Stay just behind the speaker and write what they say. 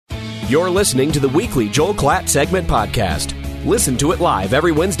You're listening to the weekly Joel Klatt segment podcast. Listen to it live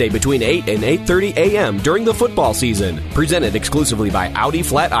every Wednesday between 8 and 8:30 a.m. during the football season. Presented exclusively by Audi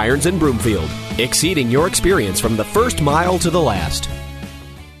Flat Irons in Broomfield. Exceeding your experience from the first mile to the last.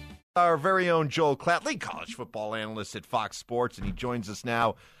 Our very own Joel Klatt, lead college football analyst at Fox Sports, and he joins us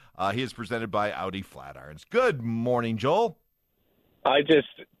now. He is presented by Audi Flat Irons. Good morning, Joel.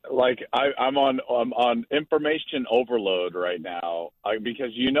 I'm on information overload right now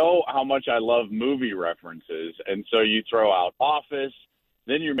because you know how much I love movie references, and so you throw out Office,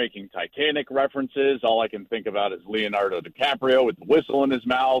 then you're making Titanic references. All I can think about is Leonardo DiCaprio with the whistle in his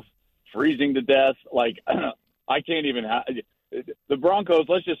mouth, freezing to death. I can't even the Broncos.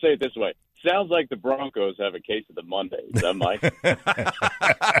 Let's just say it this way. Sounds like the Broncos have a case of the Mondays. I'm like,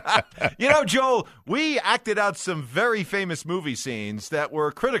 Joel, we acted out some very famous movie scenes that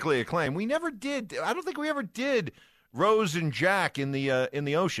were critically acclaimed. We never did. I don't think we ever did Rose and Jack in the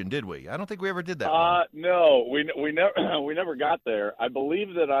ocean, did we? I don't think we ever did that. No, we never we never got there. I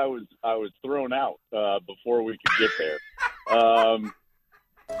believe that I was thrown out before we could get there.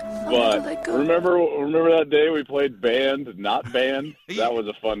 But remember that day we played band, not band? That was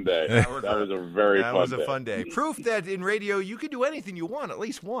a fun day. That was a very fun day. Proof that in radio you can do anything you want at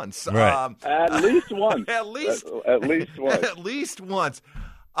least once. Right. At least once. At least once. At least once.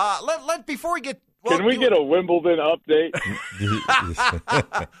 Before we get... Can we get a Wimbledon update?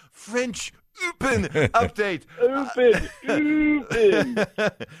 French Open update. Open.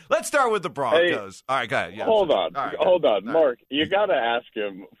 Let's start with the Broncos. All right, go ahead. Yeah, hold on. Right. Mark, you got to ask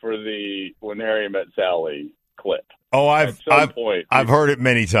him for the When Harry Met Sally clip. Oh, I've heard it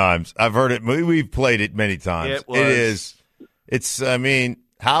many times. I've heard it. We've played it many times.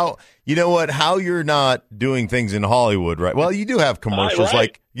 How you're not doing things in Hollywood, right? Well, you do have commercials,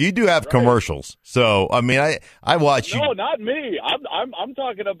 commercials. So, I watch you. No, not me. I'm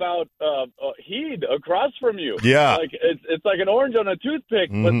talking about Heed across from you. Yeah, it's like an orange on a toothpick.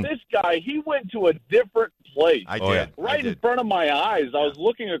 Mm-hmm. But this guy, he went to a different place. In front of my eyes. I was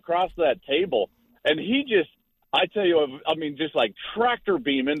looking across that table, and he just, I tell you, just like tractor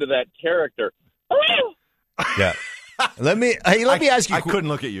beam into that character. Yeah. Let me ask you. I couldn't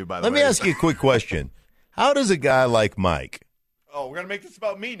look at you, by the way. Let me ask you a quick question. How does a guy like Mike? Oh, we're gonna make this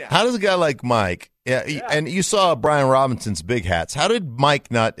about me now. How does a guy like Mike? Yeah. And you saw Brian Robinson's big hats. How did Mike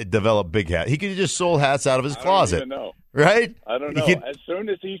not develop big hats? He could have just sold hats out of his closet. I don't even know. Right? I don't know. As soon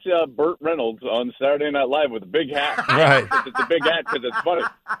as he saw Burt Reynolds on Saturday Night Live with a big hat, right? It's a big hat because it's funny.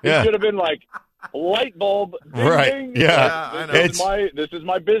 Yeah. He should have been like, light bulb, ding, right? Ding. Yeah, I know. This is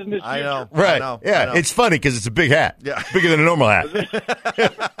my business. I know, right? I know. Yeah, it's funny because it's a big hat. Yeah, bigger than a normal hat.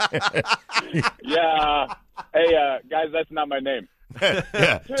 Yeah. Hey, guys, that's not my name.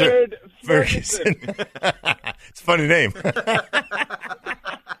 Yeah, Turd Ferguson. It's a funny name.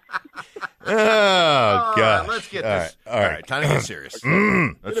 Oh, gosh. Let's get this. All right. Time to get serious.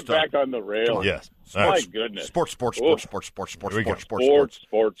 Get it back on the rails. Yes. My goodness. Sports. Sportsy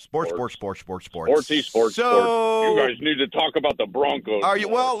sports. So, you guys need to talk about the Broncos. Are you?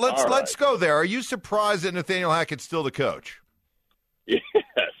 Well, let's go there. Are you surprised that Nathaniel Hackett's still the coach? Yes.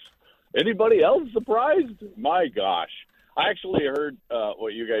 Anybody else surprised? My gosh. I actually heard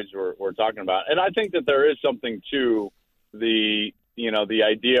what you guys were talking about, and I think that there is something to the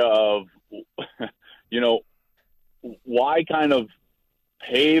idea of, why kind of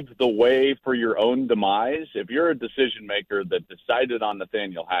pave the way for your own demise? If you're a decision maker that decided on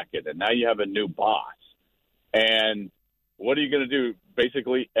Nathaniel Hackett and now you have a new boss, and what are you going to do?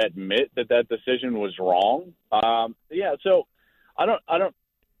 Basically admit that decision was wrong? So I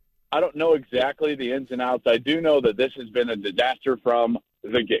don't know exactly the ins and outs. I do know that this has been a disaster from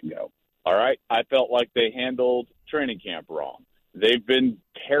the get-go. All right? I felt like they handled training camp wrong. They've been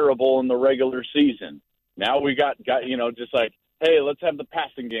terrible in the regular season. Now we got just like, hey, let's have the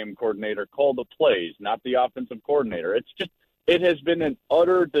passing game coordinator call the plays, not the offensive coordinator. It has been an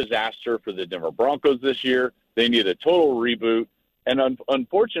utter disaster for the Denver Broncos this year. They need a total reboot. And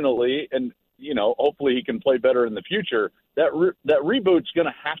unfortunately, and, hopefully he can play better in the future, that reboot's going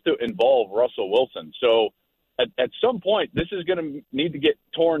to have to involve Russell Wilson. So at some point, this is going to need to get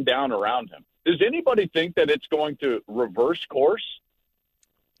torn down around him. Does anybody think that it's going to reverse course?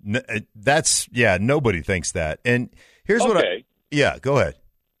 Nobody thinks that. And here's go ahead.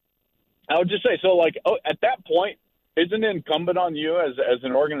 I would just say, at that point, isn't it incumbent on you as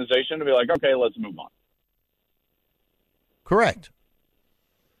an organization to be like, okay, let's move on? Correct.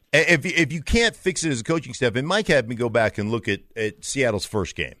 If you can't fix it as a coaching staff, and Mike had me go back and look at Seattle's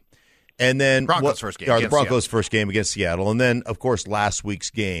first game. And then the Broncos' first game against Seattle. And then, of course, last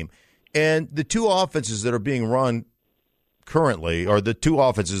week's game. And the two offenses that are being run currently, or the two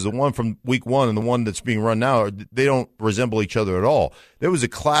offenses, the one from week one and the one that's being run now, they don't resemble each other at all. There was a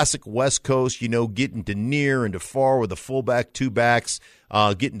classic West Coast, getting to near and to far with a fullback, two backs,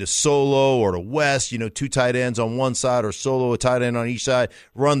 getting to solo or to West, two tight ends on one side or solo, a tight end on each side,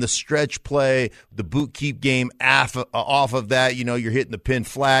 run the stretch play, the boot keep game off of that. You're hitting the pin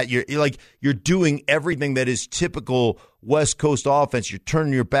flat. You're doing everything that is typical West Coast offense. You're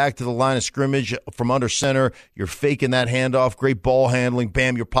turning your back to the line of scrimmage from under center. You're faking that handoff. Great ball handling.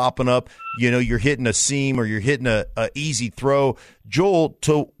 Bam, you're popping up. You're hitting a seam or you're hitting a easy throw. Joel,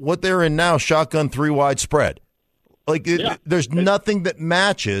 to what they're in now, shotgun 3-wide spread. There's nothing that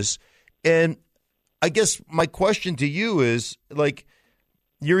matches. And I guess my question to you is,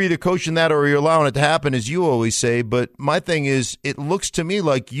 you're either coaching that or you're allowing it to happen, as you always say. But my thing is, it looks to me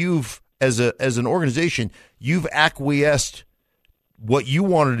like you've, as an organization, you've acquiesced what you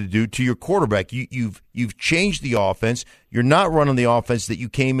wanted to do to your quarterback. You've changed the offense. You're not running the offense that you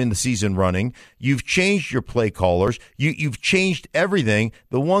came in the season running. You've changed your play callers. You've changed everything.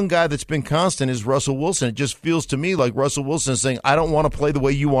 The one guy that's been constant is Russell Wilson. It just feels to me like Russell Wilson is saying, I don't want to play the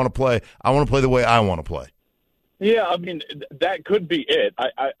way you want to play. I want to play the way I want to play. Yeah, I mean, that could be it.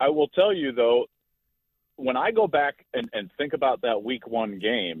 I will tell you, though, when I go back and think about that week one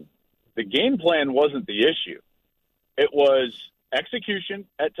game, the game plan wasn't the issue. It was execution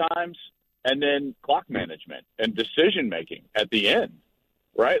at times and then clock management and decision-making at the end,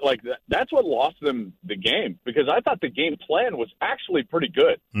 right? That's what lost them the game, because I thought the game plan was actually pretty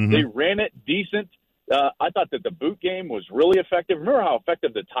good. Mm-hmm. They ran it decent. I thought that the boot game was really effective. Remember how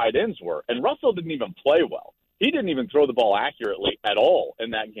effective the tight ends were? And Russell didn't even play well. He didn't even throw the ball accurately at all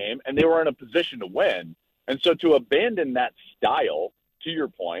in that game, and they were in a position to win. And so to abandon that style, to your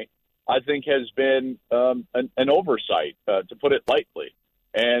point, I think has been an oversight, to put it lightly.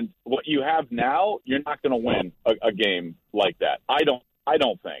 And what you have now, you're not going to win a game like that. I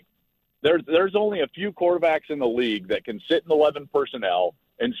don't think. There's only a few quarterbacks in the league that can sit in 11 personnel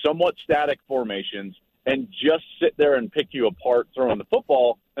in somewhat static formations and just sit there and pick you apart throwing the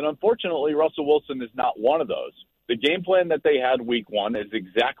football. And unfortunately, Russell Wilson is not one of those. The game plan that they had week one is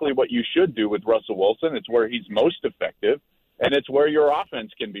exactly what you should do with Russell Wilson. It's where he's most effective. And it's where your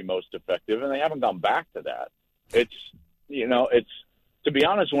offense can be most effective, and they haven't gone back to that. It's to be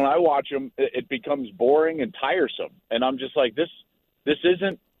honest, when I watch them, it becomes boring and tiresome. And I'm just like, this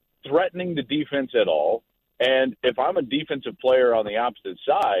isn't threatening the defense at all. And if I'm a defensive player on the opposite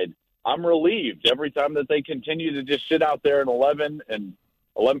side, I'm relieved every time that they continue to just sit out there in 11, and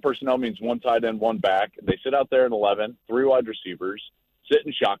 11 personnel means one tight end, one back. They sit out there in 11, 3 wide receivers, sit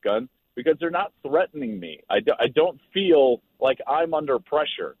in shotgun, because they're not threatening me. I don't feel like I'm under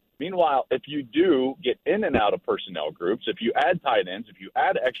pressure. Meanwhile, if you do get in and out of personnel groups, if you add tight ends, if you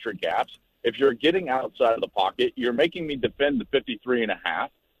add extra gaps, if you're getting outside of the pocket, you're making me defend the 53.5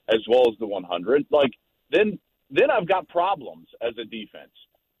 as well as the 100. Then I've got problems as a defense.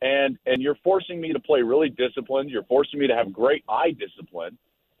 And you're forcing me to play really disciplined. You're forcing me to have great eye discipline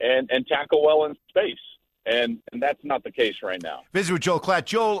and tackle well in space. And that's not the case right now. Visit with Joel Klatt.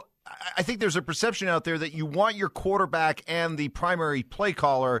 Joel, I think there's a perception out there that you want your quarterback and the primary play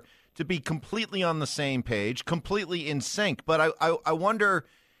caller to be completely on the same page, completely in sync. But I wonder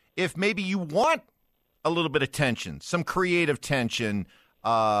if maybe you want a little bit of tension, some creative tension,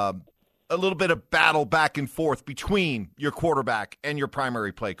 a little bit of battle back and forth between your quarterback and your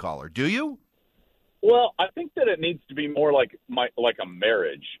primary play caller. Do you? Well, I think that it needs to be more like a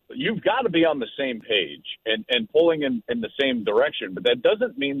marriage. You've got to be on the same page and pulling in the same direction, but that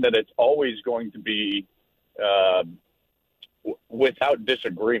doesn't mean that it's always going to be without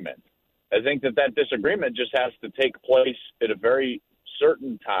disagreement. I think that disagreement just has to take place at a very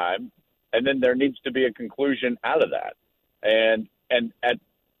certain time, and then there needs to be a conclusion out of that. And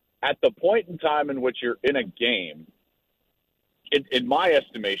at the point in time in which you're in a game, in my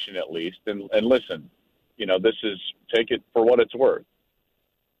estimation at least, and listen, this is, take it for what it's worth.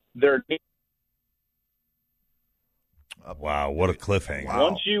 Wow, what a cliffhanger. Wow.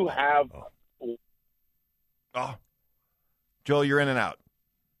 Once you have... Oh. Joel, you're in and out.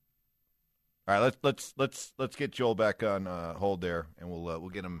 All right, let's get Joel back on hold there, and we'll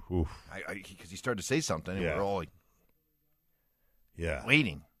get him, because he started to say something, and we're all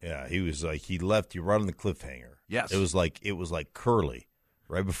waiting. Yeah, he was like, he left you right on the cliffhanger. Yes. It was like Curly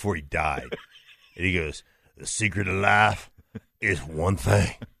right before he died. And he goes, the secret of life is one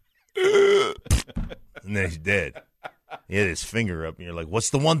thing. And then he's dead. He had his finger up, and you're like, what's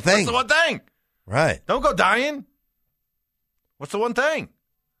the one thing? What's the one thing? Right. Don't go dying. What's the one thing?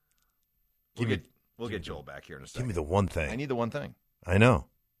 We'll get Joel back here in a second. Give me the one thing. I need the one thing. I know.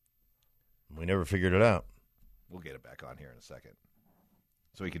 We never figured it out. We'll get it back on here in a second,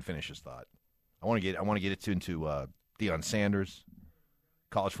 so he can finish his thought. I want to get it into Deion Sanders,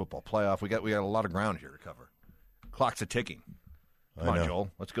 college football playoff. We got a lot of ground here to cover. Clock's a ticking. Come on,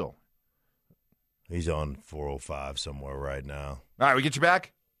 Joel, let's go. He's on 405 somewhere right now. All right, we get you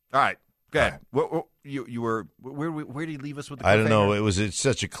back. All right, go ahead. You were where did he leave us with the cliffhanger? I don't know. It's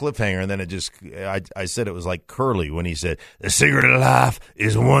such a cliffhanger, and then it just I said it was like Curly when he said the secret of life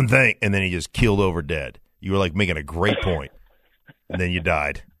is one thing, and then he just keeled over dead. You were like making a great point, and then you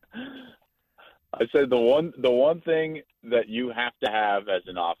died. I said the one thing that you have to have as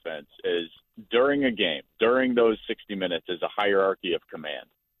an offense is during a game, during those 60 minutes, is a hierarchy of command,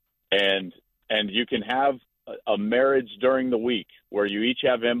 and you can have a marriage during the week where you each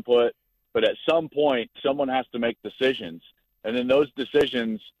have input, but at some point someone has to make decisions, and then those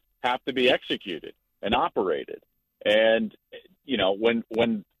decisions have to be executed and operated. And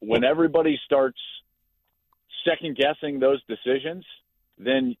when everybody starts second guessing those decisions,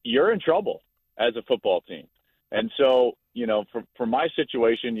 then you're in trouble as a football team. And so, for my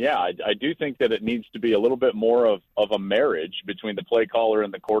situation, I do think that it needs to be a little bit more of a marriage between the play caller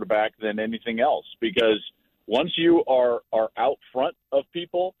and the quarterback than anything else, because once you are out front of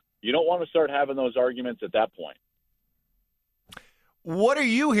people, you don't want to start having those arguments at that point. What are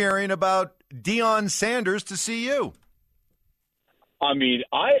you hearing about Deion Sanders to CU? I mean,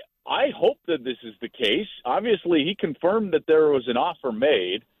 I hope that this is the case. Obviously, he confirmed that there was an offer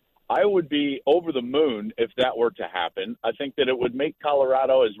made. I would be over the moon if that were to happen. I think that it would make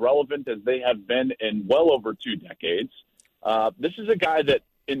Colorado as relevant as they have been in well over 2 decades. This is a guy that,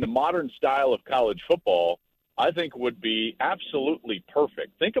 in the modern style of college football, I think would be absolutely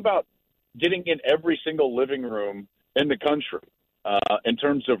perfect. Think about getting in every single living room in the country in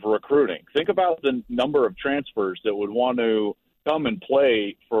terms of recruiting. Think about the number of transfers that would want to come and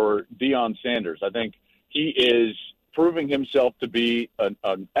play for Deion Sanders. I think he is proving himself to be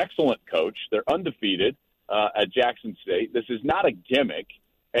an excellent coach. They're undefeated at Jackson State. This is not a gimmick.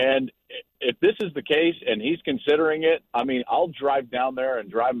 And if this is the case and he's considering it, I mean, I'll drive down there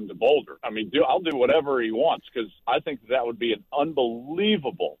and drive him to Boulder. I mean, I'll do whatever he wants, because I think that would be an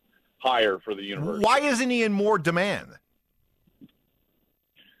unbelievable hire for the university. Why isn't he in more demand?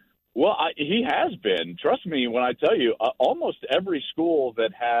 Well, he has been. Trust me when I tell you, almost every school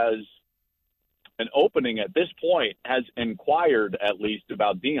that has an opening at this point has inquired at least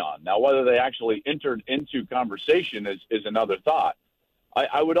about Deion. Now, whether they actually entered into conversation is another thought.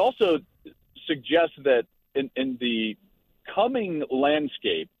 I would also suggest that in the coming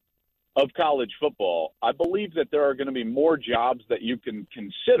landscape of college football, I believe that there are going to be more jobs that you can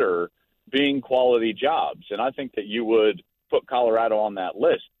consider being quality jobs. And I think that you would put Colorado on that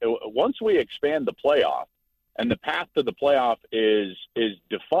list. Once we expand the playoff and the path to the playoff is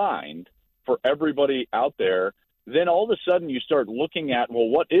defined for everybody out there, then all of a sudden you start looking at, well,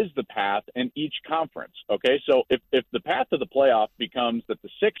 what is the path in each conference? Okay, so if the path to the playoff becomes that the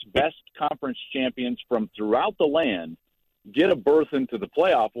 6 best conference champions from throughout the land get a berth into the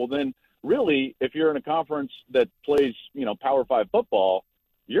playoff, well, then really, if you're in a conference that plays, Power 5 football,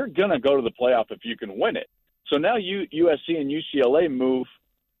 you're going to go to the playoff if you can win it. So now USC and UCLA move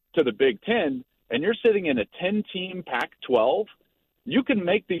to the Big Ten, and you're sitting in a 10-team Pac-12. You can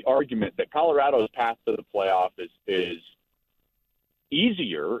make the argument that Colorado's path to the playoff is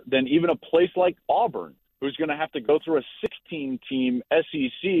easier than even a place like Auburn, who's going to have to go through a 16-team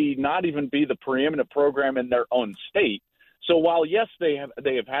SEC, not even be the preeminent program in their own state. So while, yes, they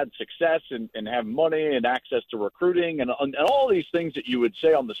have had success and have money and access to recruiting and all these things that you would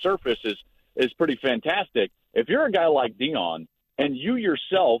say on the surface is pretty fantastic, if you're a guy like Deion and you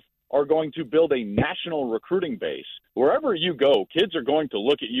yourself are going to build a national recruiting base, wherever you go, kids are going to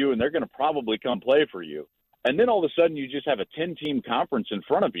look at you and they're going to probably come play for you. And then all of a sudden you just have a 10-team conference in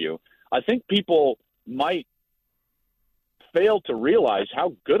front of you. I think people might fail to realize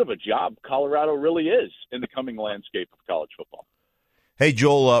how good of a job Colorado really is in the coming landscape of college football. Hey,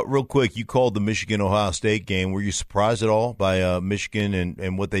 Joel, real quick, you called the Michigan-Ohio State game. Were you surprised at all by Michigan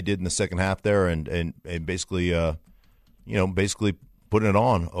and what they did in the second half there and basically, basically putting it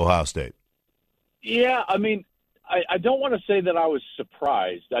on Ohio State? Yeah, I mean, I don't want to say that I was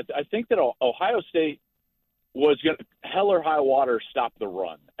surprised. I think that Ohio State was going to, hell or high water, stop the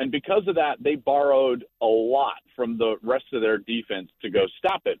run. And because of that, they borrowed a lot from the rest of their defense to go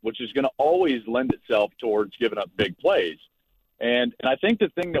stop it, which is going to always lend itself towards giving up big plays. And I think the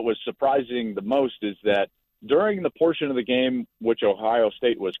thing that was surprising the most is that during the portion of the game which Ohio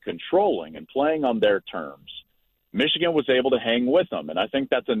State was controlling and playing on their terms, Michigan was able to hang with them. And I think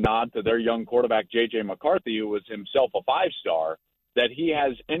that's a nod to their young quarterback, J.J. McCarthy, who was himself a 5-star, that he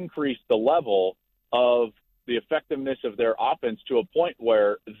has increased the level of the effectiveness of their offense to a point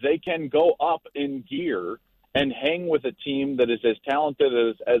where they can go up in gear and hang with a team that is as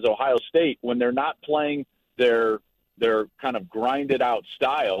talented as Ohio State when they're not playing their kind of grinded out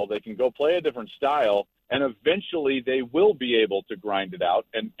style. They can go play a different style, and eventually they will be able to grind it out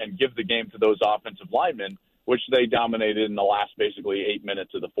and give the game to those offensive linemen, which they dominated in the last basically 8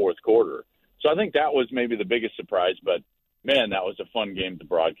 minutes of the fourth quarter. So I think that was maybe the biggest surprise, but man, that was a fun game to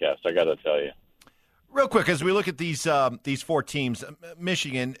broadcast, I got to tell you. Real quick, as we look at these four teams,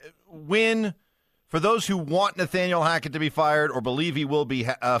 Michigan, win. For those who want Nathaniel Hackett to be fired or believe he will be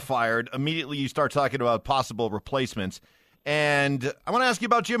fired, immediately you start talking about possible replacements. And I want to ask you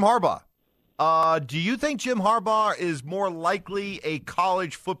about Jim Harbaugh. Do you think Jim Harbaugh is more likely a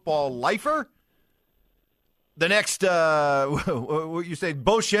college football lifer? The next, what you say,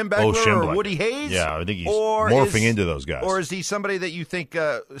 Bo Schembechler or Woody Hayes? Yeah, I think he's morphing into those guys. Or is he somebody that you think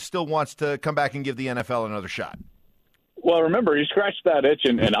still wants to come back and give the NFL another shot? Well, remember, he scratched that itch,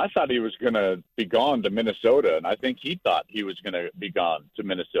 and I thought he was going to be gone to Minnesota, and I think he thought he was going to be gone to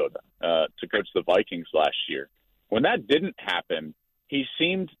Minnesota to coach the Vikings last year. When that didn't happen, he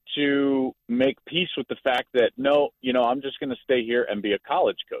seemed to make peace with the fact that, no, I'm just going to stay here and be a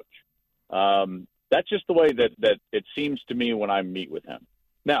college coach. That's just the way that it seems to me when I meet with him.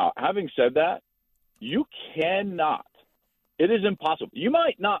 Now, having said that, you cannot – it is impossible. You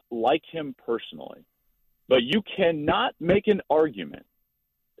might not like him personally, but you cannot make an argument.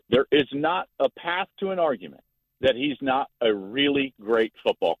 There is not a path to an argument that he's not a really great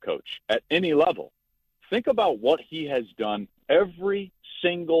football coach at any level. Think about what he has done every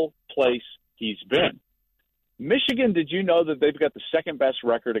single place he's been. Michigan, did you know that they've got the second best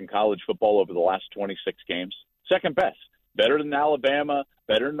record in college football over the last 26 games? Second best. Better than Alabama,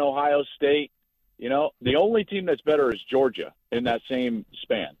 better than Ohio State. The only team that's better is Georgia in that same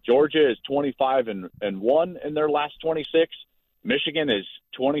span. Georgia is 25-1 in their last 26. Michigan is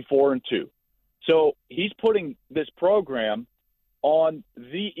 24-2. So he's putting this program on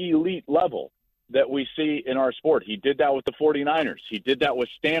the elite level that we see in our sport. He did that with the 49ers. He did that with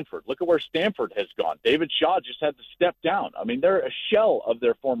Stanford. Look at where Stanford has gone. David Shaw just had to step down. I mean, they're a shell of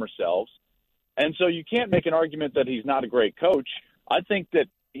their former selves. And so you can't make an argument that he's not a great coach. I think that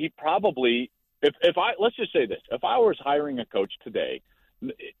he probably – let's just say this. If I was hiring a coach today,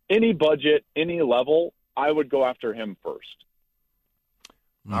 any budget, any level, I would go after him first.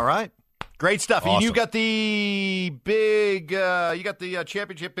 All right. Great stuff. Awesome. And you got the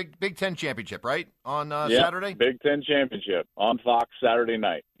championship, Big Ten championship, right? On Saturday? Big Ten championship on Fox Saturday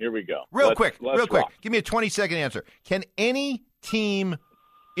night. Here we go. Real quick. Rock. Give me a 20-second answer. Can any team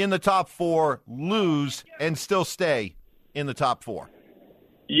in the top four lose and still stay in the top four?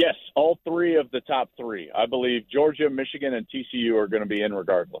 Yes, all three of the top three. I believe Georgia, Michigan, and TCU are going to be in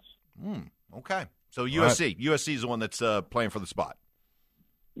regardless. Okay. So USC. Right. USC is the one that's playing for the spot.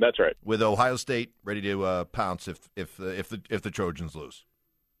 That's right. With Ohio State ready to pounce if the Trojans lose.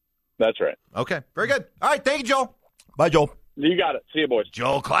 That's right. Okay. Very good. All right. Thank you, Joel. Bye, Joel. You got it. See you, boys.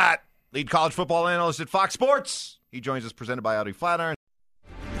 Joel Klatt, lead college football analyst at Fox Sports. He joins us presented by Audi Flatiron.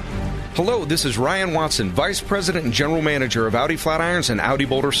 Hello, this is Ryan Watson, Vice President and General Manager of Audi Flatirons and Audi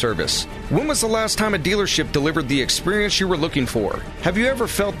Boulder Service. When was the last time a dealership delivered the experience you were looking for? Have you ever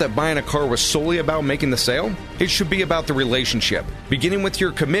felt that buying a car was solely about making the sale? It should be about the relationship, beginning with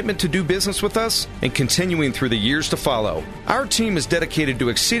your commitment to do business with us and continuing through the years to follow. Our team is dedicated to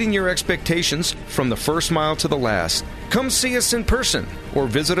exceeding your expectations from the first mile to the last. Come see us in person or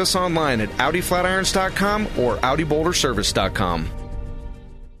visit us online at AudiFlatirons.com or AudiBoulderService.com.